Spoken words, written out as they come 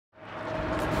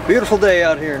Beautiful day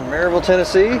out here in Maryville,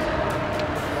 Tennessee.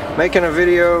 Making a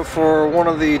video for one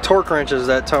of the torque wrenches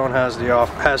that Tone has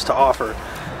to offer.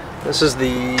 This is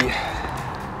the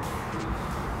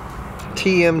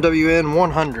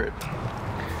TMWM100.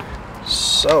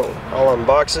 So I'll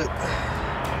unbox it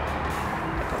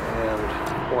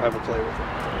and we'll have a play with it.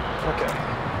 Okay.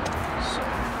 So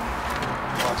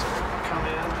box it, come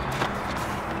in.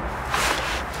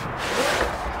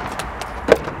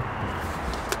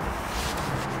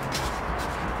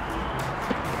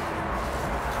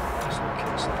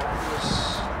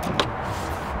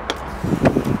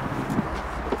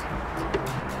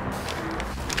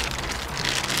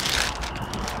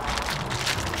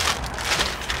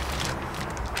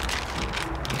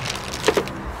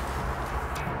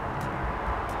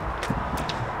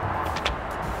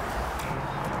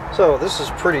 So this is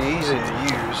pretty easy to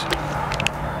use.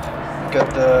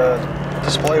 Got the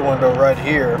display window right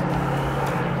here.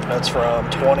 That's from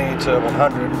 20 to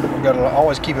 100. We've got to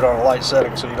always keep it on a light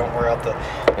setting so you don't wear out the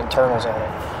internals on it.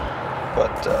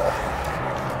 But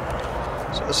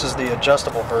so this is the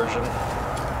adjustable version.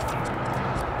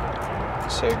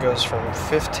 So it goes from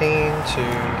 15 to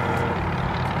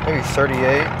maybe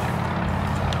 38.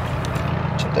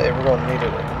 Today we're going to need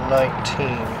it at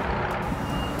 19.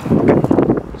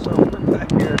 So we're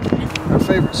back here, our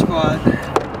favorite spot,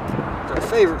 our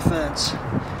favorite fence,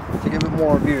 to give it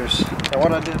more abuse. And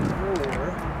what I did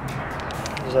earlier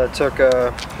is I took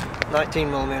a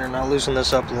 19mm and I loosened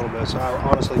this up a little bit, so I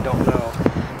honestly don't know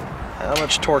how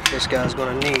much torque this guy's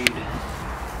going to need.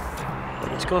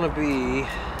 But it's going to be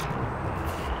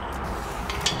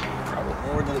probably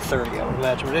more than 30, I would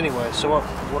imagine. But anyway, so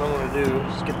what I'm going to do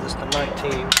is get this to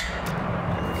 19.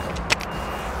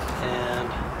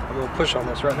 I'm going to push on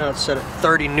this. Right now it's set at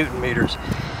 30 Newton meters.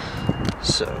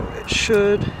 So it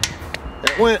should,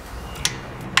 there it went.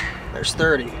 There's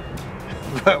 30.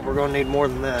 But we're going to need more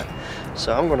than that.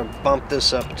 So I'm going to bump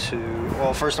this up to,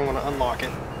 well, first I'm going to unlock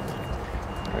it.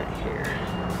 Right here.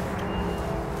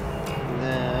 And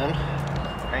then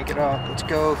crank it up. Let's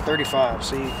go 35.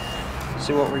 See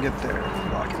what we get there.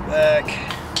 Lock it back.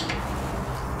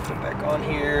 Put it back on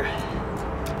here.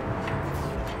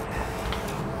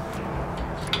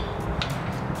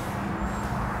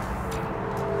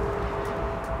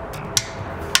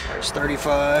 There's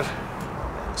 35.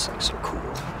 Man, this thing's so cool.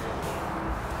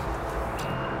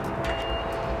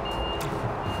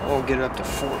 We'll get it up to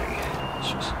 40.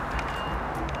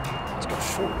 Let's go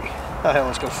 40. Oh hell,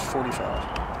 let's go 45.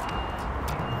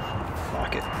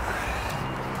 Lock it.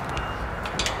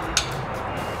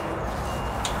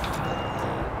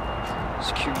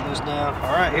 Secure this down.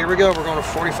 All right, here we go. We're going to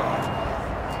 45.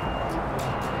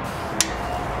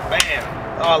 Bam!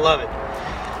 Oh, I love it.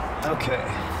 Okay.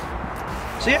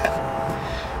 So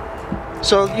yeah,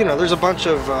 so you know, there's a bunch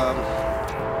of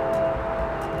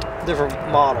different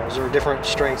models or different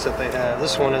strengths that they have.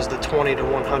 This one is the 20 to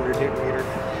 100 Newton meter,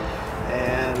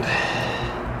 and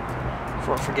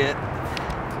before I forget,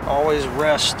 always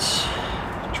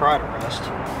try to rest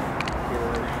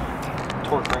your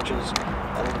torque wrenches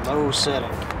at a low setting,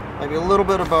 maybe a little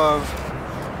bit above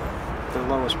their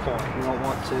lowest point. You don't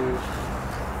want to.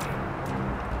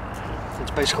 It's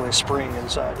basically a spring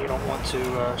inside. You don't want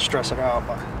to stress it out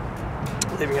by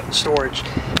leaving it in storage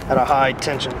at a high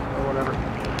tension or whatever.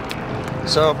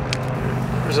 So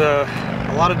there's a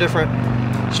lot of different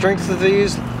strengths of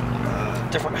these,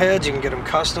 different heads. You can get them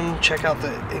custom. Check out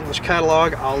the English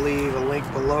catalog. I'll leave a link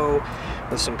below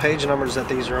with some page numbers that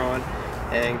these are on,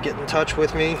 and get in touch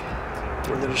with me.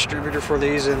 We're the distributor for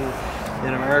these in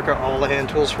America. All the hand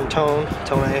tools from Tone,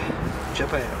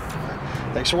 Japan.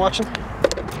 Thanks for watching.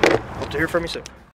 Hope to hear from you soon.